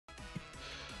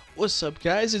What's up,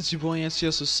 guys? It's your boy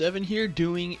NCS07 here,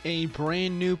 doing a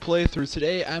brand new playthrough.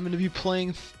 Today I'm going to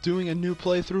be doing a new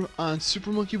playthrough on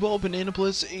Super Monkey Ball Banana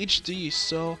Blitz HD.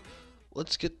 So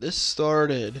let's get this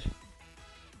started.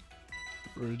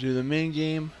 We're going to do the main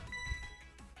game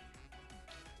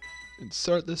and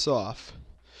start this off.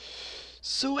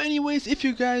 So anyways, if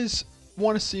you guys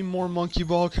want to see more Monkey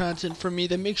Ball content from me,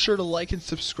 then make sure to like and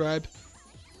subscribe.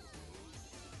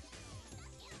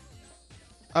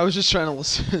 I was just trying to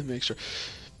listen, make sure.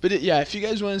 But yeah, if you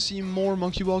guys want to see more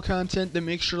Monkey Ball content, then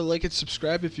make sure to like and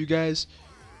subscribe if you guys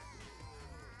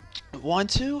want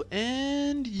to.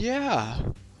 And yeah,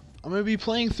 I'm going to be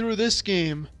playing through this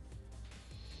game.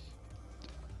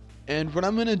 And what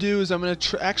I'm going to do is I'm going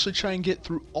to actually try and get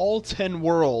through all 10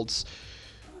 worlds,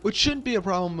 which shouldn't be a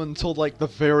problem until like the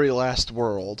very last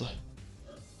world.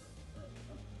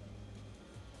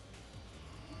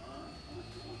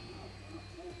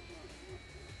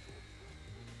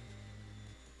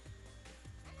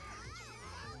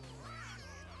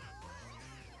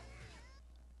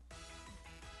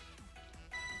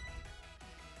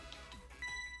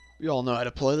 We all know how to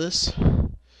play this.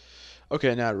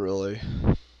 Okay, not really.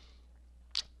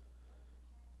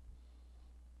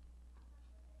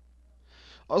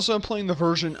 Also, I'm playing the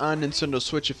version on Nintendo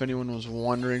Switch if anyone was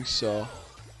wondering, so.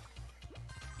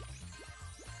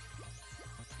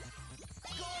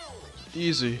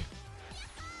 Easy.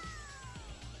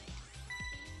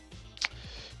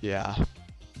 Yeah.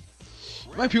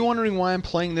 You might be wondering why I'm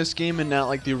playing this game and not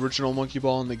like the original Monkey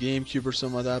Ball on the GameCube or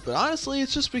something like that, but honestly,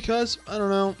 it's just because, I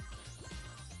don't know,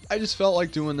 I just felt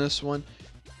like doing this one.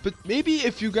 But maybe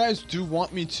if you guys do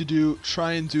want me to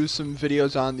try and do some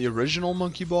videos on the original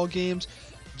Monkey Ball games,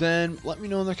 then let me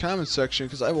know in the comments section,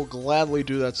 because I will gladly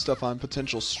do that stuff on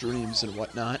potential streams and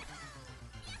whatnot.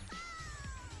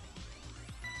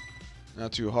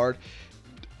 Not too hard.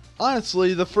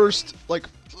 Honestly,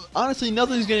 honestly,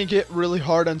 nothing's gonna get really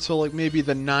hard until like maybe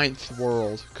the 9th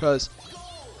world, because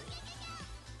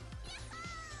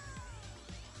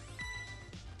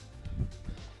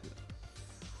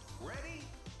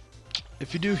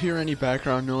if you do hear any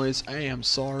background noise, I am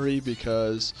sorry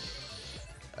because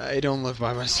I don't live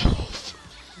by myself.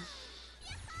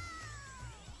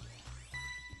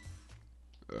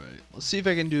 Alright, let's see if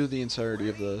I can do the entirety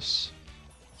of this.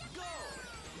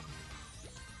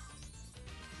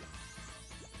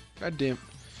 God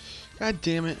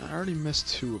damn it, I already missed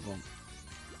 2 of them.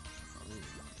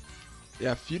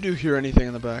 Yeah, if you do hear anything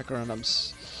in the background, I'm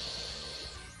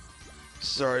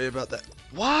sorry about that.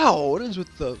 Wow, what is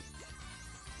with the...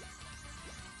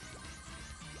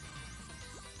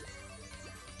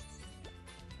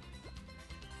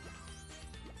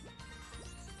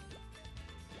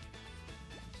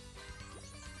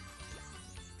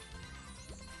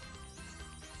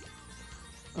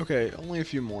 Okay, only a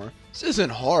few more. This isn't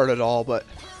hard at all, but...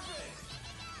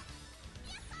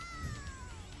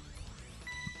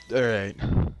 Alright.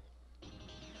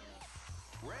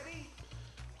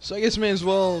 So I guess I may as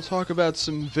well talk about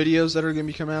some videos that are going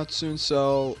to be coming out soon,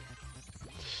 so...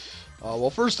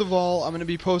 well, first of all, I'm going to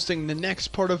be posting the next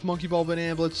part of Monkey Ball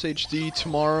Banana Blitz HD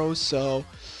tomorrow, so...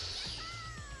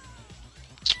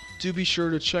 do be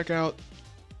sure to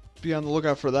be on the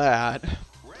lookout for that.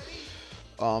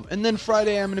 And then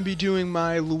Friday I'm going to be doing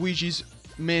my Luigi's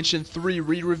Mansion 3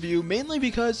 re-review, mainly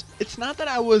because it's not that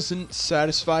I wasn't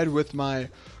satisfied with my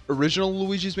original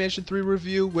Luigi's Mansion 3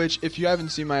 review, which if you haven't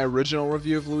seen my original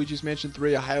review of Luigi's Mansion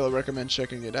 3, I highly recommend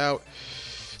checking it out.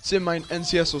 It's in my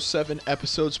NCS07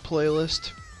 episodes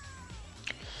playlist.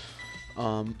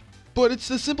 But it's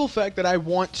the simple fact that I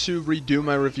want to redo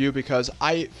my review because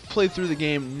I played through the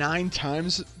game 9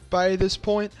 times by this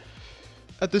point.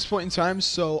 At this point in time,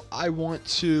 so I want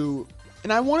to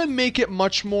make it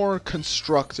much more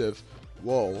constructive.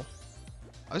 Whoa.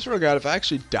 I swear to God, if I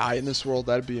actually die in this world,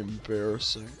 that'd be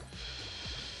embarrassing.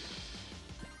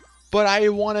 But I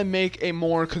want to make a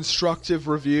more constructive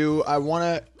review. I want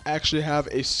to actually have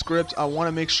a script. I want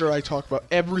to make sure I talk about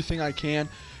everything I can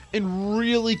and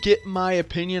really get my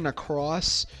opinion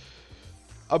across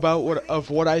about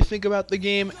what I think about the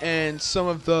game and some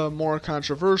of the more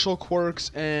controversial quirks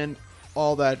and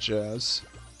all that jazz.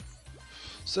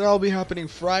 So that'll be happening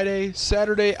Friday.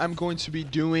 Saturday, I'm going to be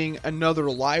doing another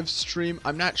live stream.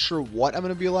 I'm not sure what I'm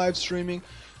going to be live streaming.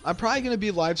 I'm probably going to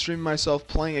be live streaming myself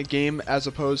playing a game as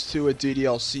opposed to a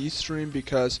DDLC stream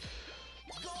because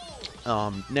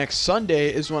next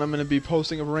Sunday is when I'm going to be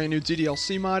posting a brand new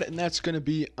DDLC mod, and that's going to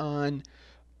be on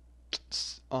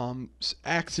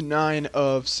Act 9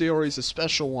 of Series, a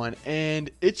special one, and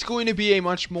it's going to be a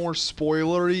much more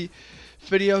spoilery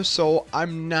video, so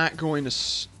I'm not going to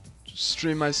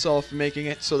stream myself making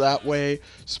it so that way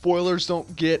spoilers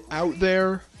don't get out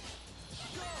there.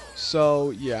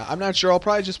 So yeah, I'm not sure. I'll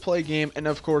probably just play a game, and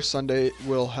of course Sunday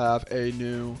we'll have a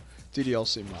new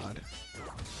DDLC mod.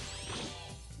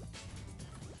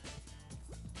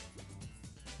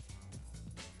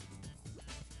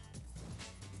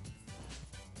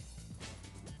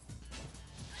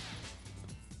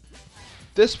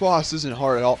 This boss isn't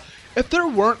hard at all. If there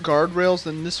weren't guardrails,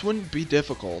 then this wouldn't be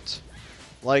difficult.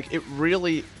 Like, it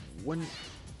really wouldn't...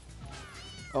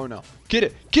 Oh no. Get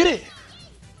it! Get it!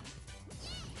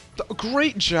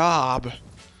 Great job!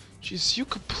 Jeez, you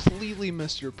completely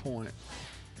missed your point.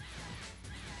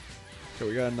 Okay,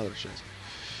 we got another chance.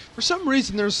 For some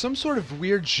reason, there's some sort of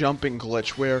weird jumping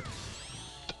glitch where...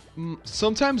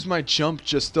 sometimes my jump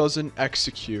just doesn't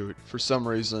execute for some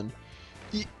reason.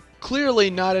 Clearly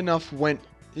not enough went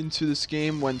into this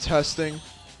game when testing.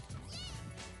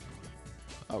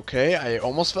 Okay, I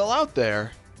almost fell out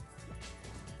there.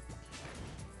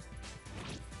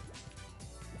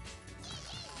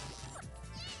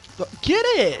 Get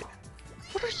it!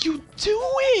 What are you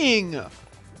doing?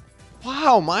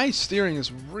 Wow, my steering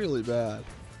is really bad.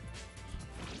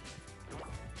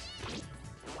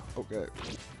 Okay,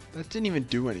 that didn't even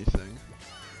do anything.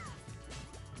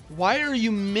 Why are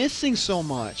you missing so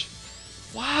much?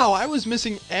 Wow, I was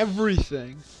missing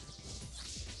everything.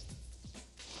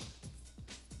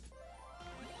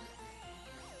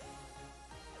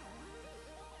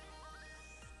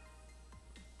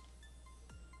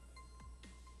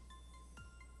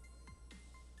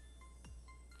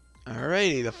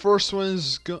 Alrighty, the first one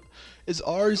is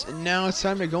ours, and now it's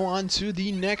time to go on to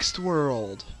the next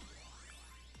world.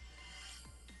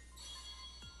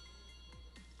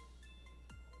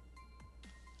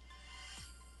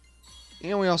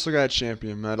 And we also got a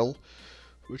champion medal,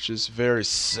 which is very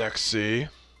sexy.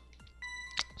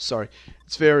 Sorry,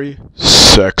 it's very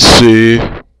sexy.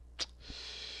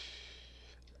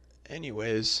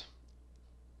 Anyways,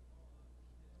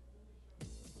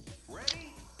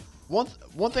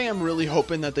 one thing I'm really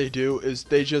hoping that they do is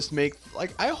they just make,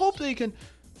 like, I hope they can.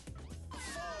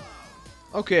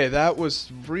 Okay, that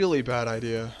was really bad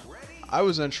idea. I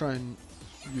was gonna try and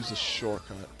use a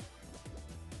shortcut.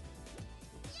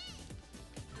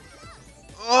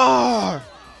 Oh!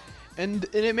 And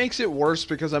it makes it worse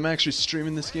because I'm actually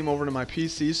streaming this game over to my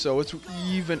PC, so it's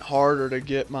even harder to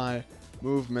get my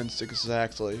movements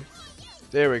exactly.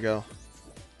 There we go.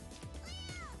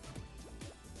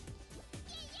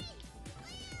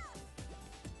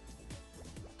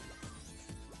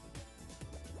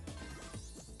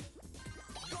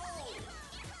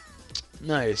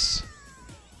 Nice.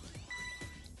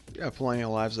 Got plenty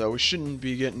of lives though. We shouldn't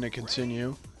be getting to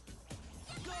continue.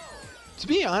 To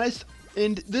be honest,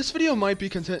 and this video might be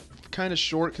kind of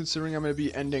short considering I'm going to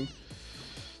be ending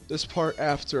this part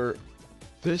after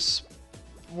this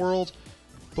world,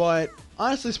 but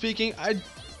honestly speaking,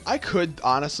 I could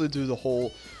honestly do the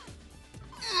whole...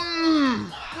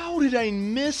 how did I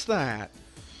miss that?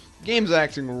 Game's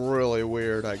acting really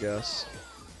weird, I guess.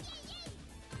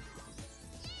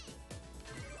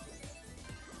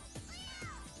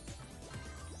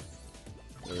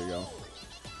 There we go.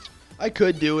 I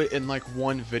could do it in like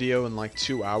one video in like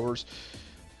 2 hours,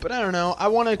 but I don't know. I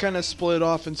want to kind of split it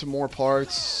off into more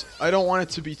parts. I don't want it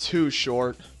to be too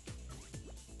short.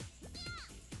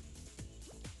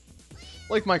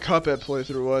 Like my Cuphead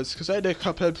playthrough was, because I did a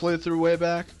Cuphead playthrough way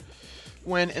back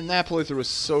when, and that playthrough was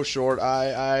so short.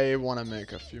 I want to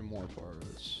make a few more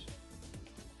parts.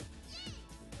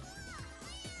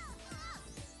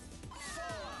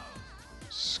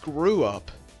 Screw up.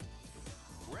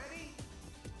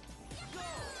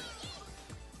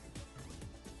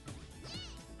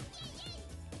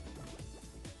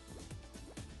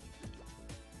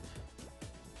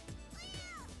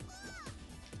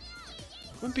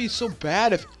 It wouldn't be so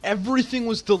bad if everything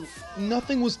was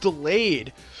nothing was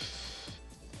delayed.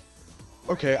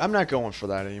 Okay, I'm not going for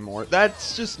that anymore.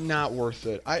 That's just not worth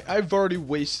it. I've already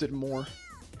wasted more.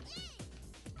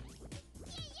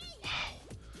 Wow.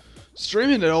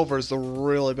 Streaming it over is a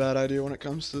really bad idea when it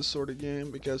comes to this sort of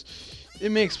game because it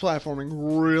makes platforming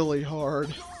really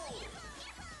hard.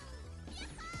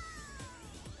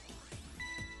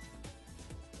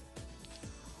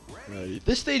 Right.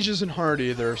 This stage isn't hard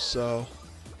either, so...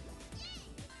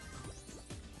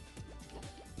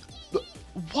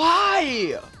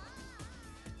 Why?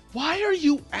 Why are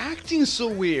you acting so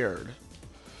weird?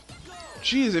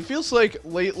 Jeez, it feels like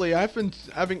lately I've been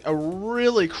having a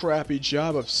really crappy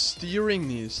job of steering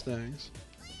these things.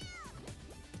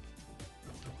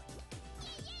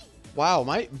 Wow,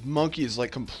 my monkey is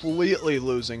like completely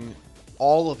losing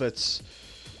all of its...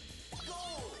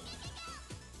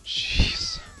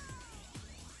 Jeez.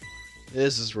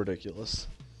 This is ridiculous.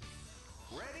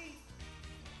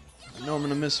 I know I'm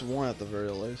gonna miss one at the very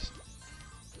least.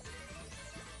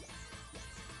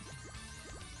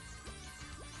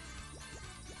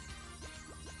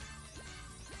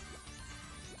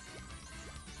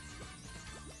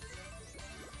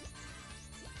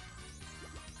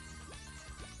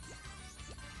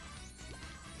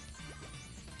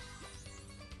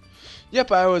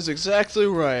 Yep, I was exactly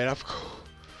right. Of course.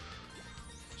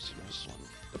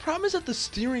 The problem is that the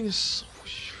steering is so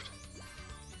weird.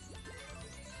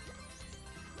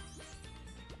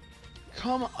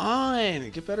 Come on,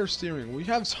 get better steering. We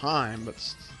have time, but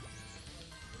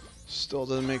still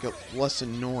doesn't make it less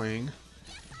annoying.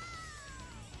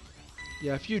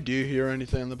 Yeah, if you do hear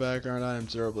anything in the background, I am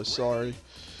terribly sorry.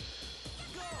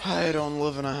 I don't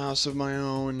live in a house of my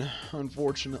own,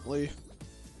 unfortunately.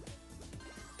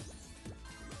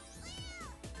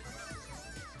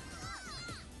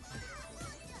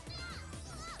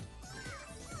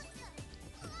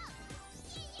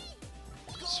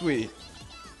 Sweet.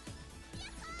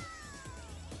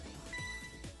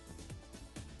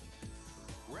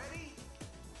 Ready?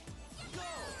 Go!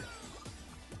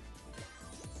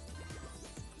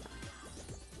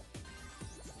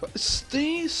 But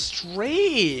stay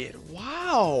straight.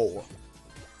 Wow.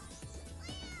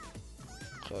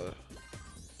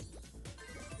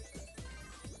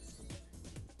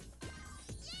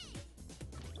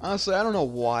 Honestly, I don't know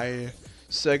why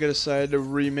Sega decided to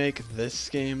remake this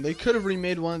game. They could have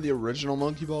remade one of the original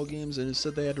Monkey Ball games, and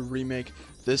instead they had to remake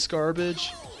this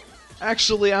garbage.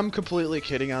 Actually, I'm completely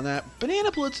kidding on that.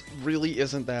 Banana Blitz really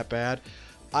isn't that bad.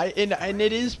 And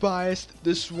it is biased.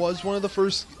 This was one of the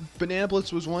first. Banana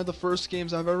Blitz was one of the first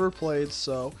games I've ever played,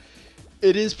 so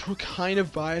it is kind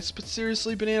of biased. But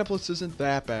seriously, Banana Blitz isn't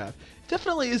that bad. It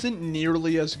definitely isn't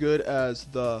nearly as good as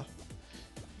the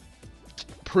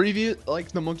previous,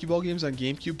 like the Monkey Ball games on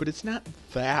GameCube, but it's not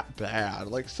that bad.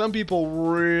 Like, some people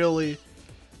really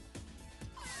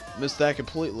miss that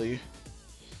completely.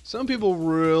 Some people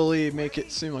really make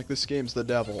it seem like this game's the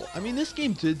devil. I mean, this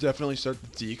game did definitely start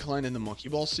the decline in the Monkey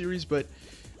Ball series, but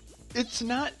it's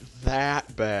not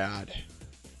that bad.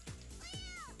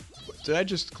 Did I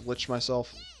just glitch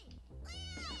myself?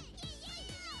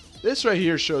 This right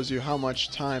here shows you how much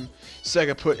time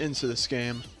Sega put into this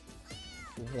game.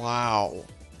 Wow.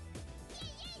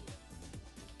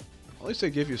 At least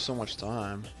they give you so much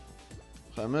time.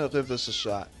 Okay, I'm gonna give this a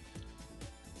shot.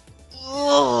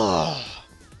 Ugh!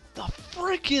 The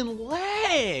freaking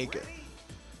lag!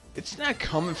 It's not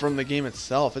coming from the game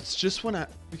itself. It's just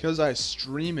because I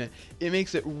stream it, it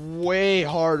makes it way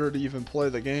harder to even play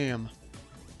the game.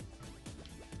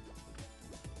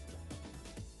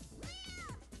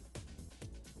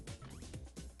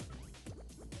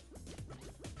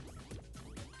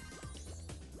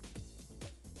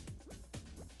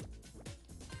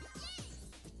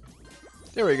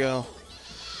 There we go.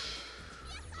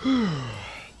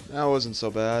 That wasn't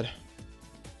so bad.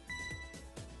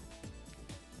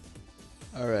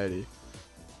 Alrighty.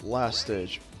 Last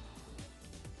stage.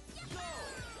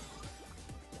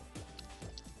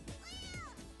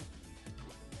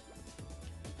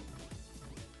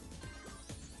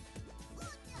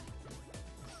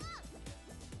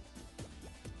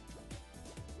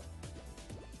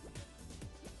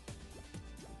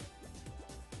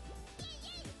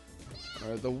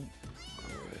 Alright,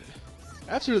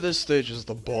 after this stage is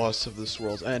the boss of this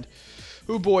world, and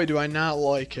oh boy, do I not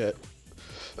like it.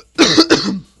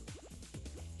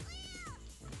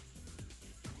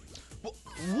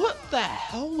 What the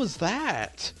hell was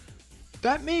that?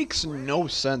 That makes no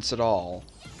sense at all.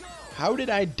 How did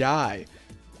I die?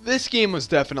 This game was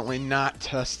definitely not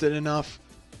tested enough.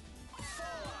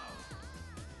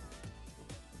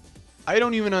 I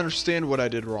don't even understand what I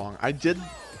did wrong.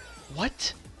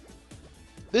 What?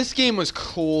 This game was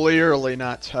clearly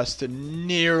not tested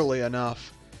nearly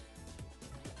enough.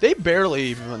 They barely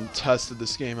even tested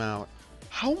this game out.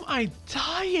 How am I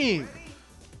dying?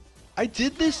 I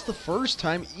did this the first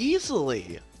time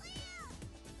easily.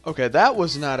 Okay, that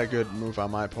was not a good move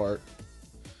on my part.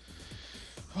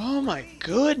 Oh my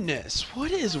goodness.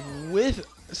 What is with...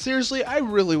 Seriously, I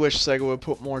really wish Sega would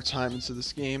put more time into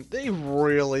this game.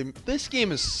 This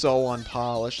game is so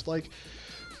unpolished. Like...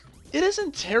 It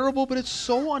isn't terrible, but it's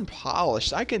so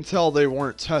unpolished. I can tell they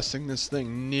weren't testing this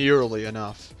thing nearly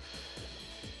enough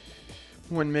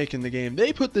when making the game.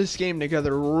 They put this game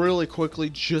together really quickly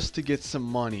just to get some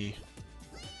money.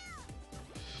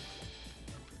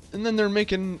 And then they're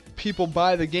making people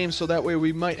buy the game so that way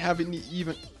we might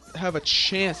even have a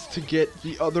chance to get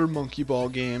the other Monkey Ball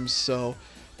games. So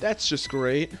that's just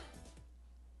great.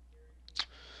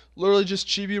 Literally just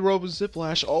Chibi Robo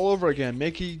Ziplash all over again,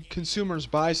 making consumers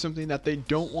buy something that they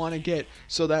don't want to get,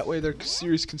 so that way their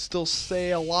series can still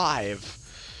stay alive.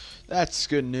 That's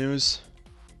good news.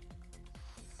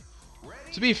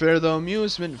 To be fair though,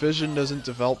 Amusement Vision doesn't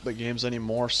develop the games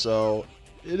anymore, so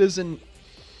it isn't...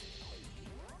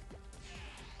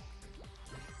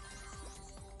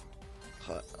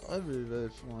 I'd be ready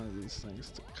for one of these things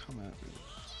to come at me.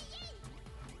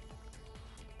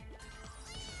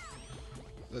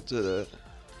 That did it.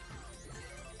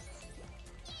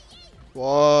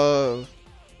 Whoa.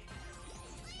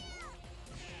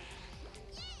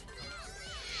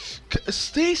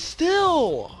 Stay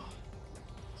still!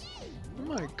 Oh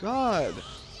my god.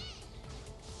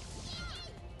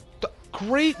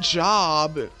 Great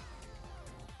job!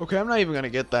 Okay, I'm not even gonna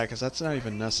get that because that's not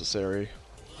even necessary.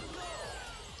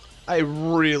 I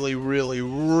really, really,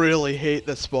 really hate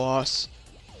this boss.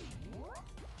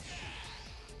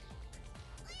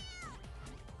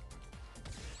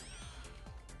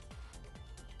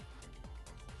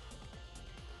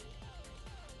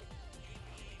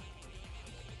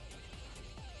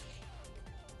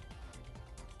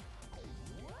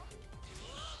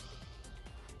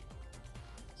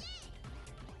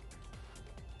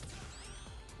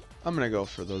 I'm gonna go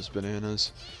for those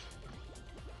bananas.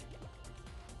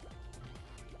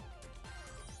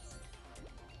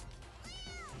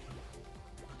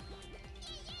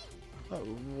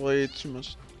 Way too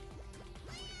much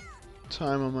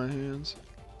time on my hands.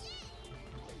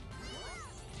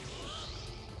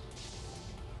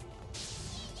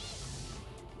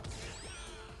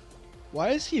 Why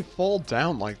does he fall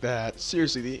down like that?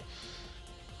 Seriously, the...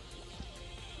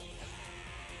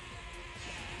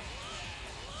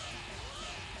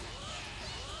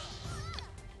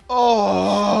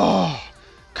 Oh!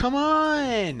 Come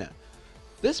on!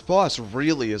 This boss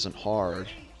really isn't hard.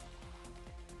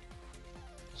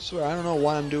 Swear, I don't know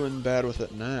why I'm doing bad with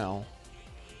it now.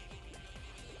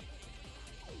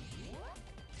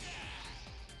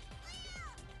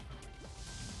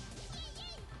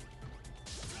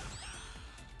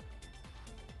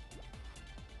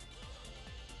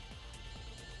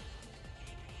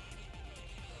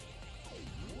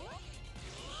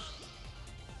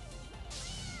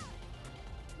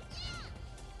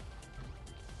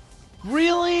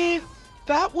 Really?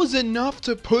 That was enough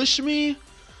to push me?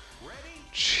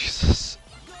 Jesus.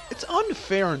 It's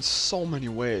unfair in so many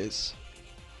ways.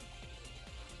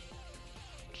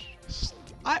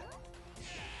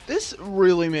 This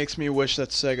really makes me wish that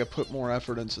Sega put more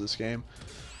effort into this game.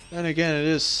 Then again, it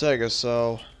is Sega,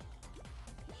 so...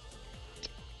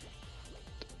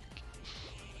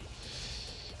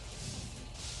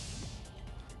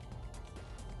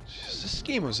 This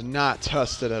game was not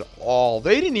tested at all.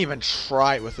 They didn't even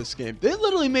try it with this game. They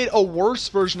literally made a worse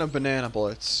version of Banana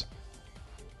Blitz.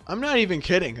 I'm not even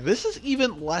kidding. This is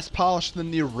even less polished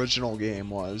than the original game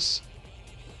was.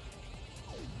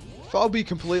 If I'll be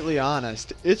completely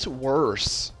honest, it's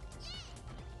worse.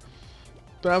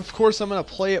 But of course I'm going to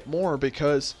play it more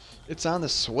because it's on the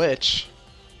Switch.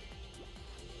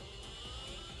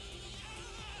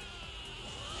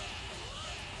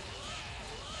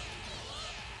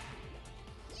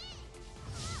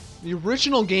 The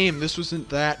original game, this wasn't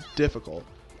that difficult.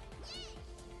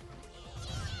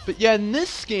 But yeah, in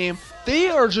this game, they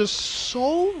are just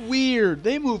so weird.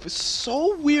 They move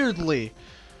so weirdly.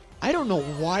 I don't know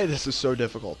why this is so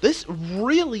difficult. This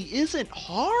really isn't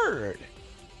hard.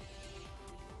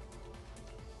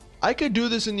 I could do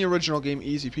this in the original game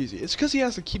easy peasy. It's because he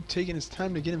has to keep taking his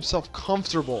time to get himself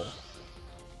comfortable.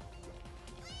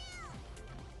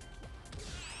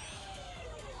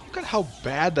 Look at how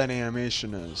bad that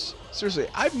animation is. Seriously,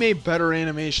 I've made better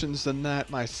animations than that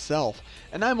myself,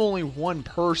 and I'm only one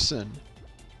person.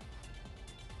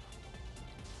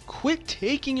 Quit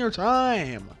taking your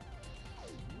time.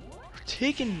 You're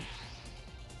taking...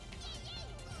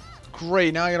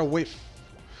 Great, now I gotta wait.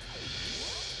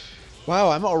 Wow,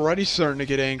 I'm already starting to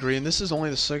get angry, and this is only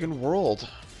the second world.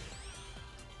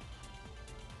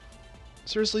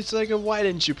 Seriously, Sega, why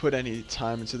didn't you put any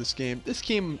time into this game? This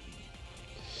game...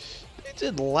 It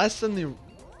did less than the...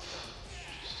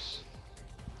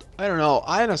 I don't know.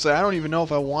 Honestly, I don't even know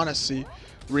if I want to see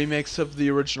remakes of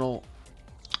the original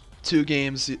two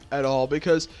games at all,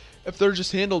 because if they're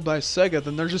just handled by Sega,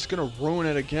 then they're just going to ruin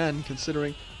it again,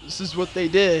 considering this is what they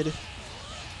did.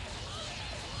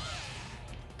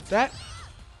 That...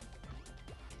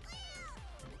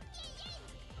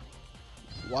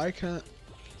 Why can't...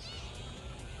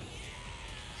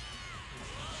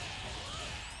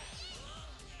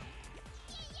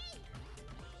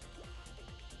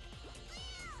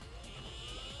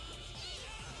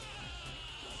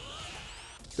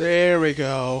 There we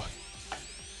go.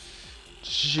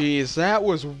 Jeez, that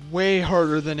was way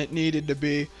harder than it needed to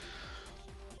be.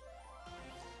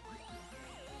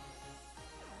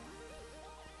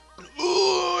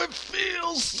 Ooh, it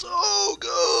feels so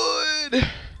good.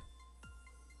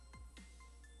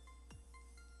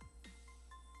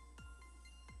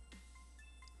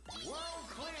 World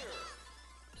clear.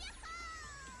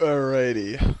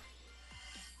 Alrighty.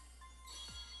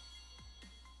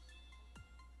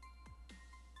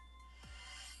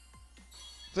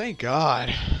 Thank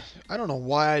God. I don't know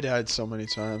why I died so many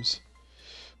times.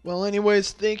 Well,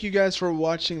 anyways, thank you guys for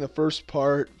watching the first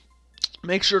part.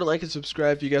 Make sure to like and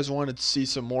subscribe if you guys wanted to see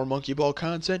some more Monkey Ball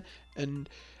content. And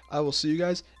I will see you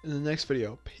guys in the next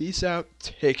video. Peace out.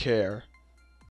 Take care.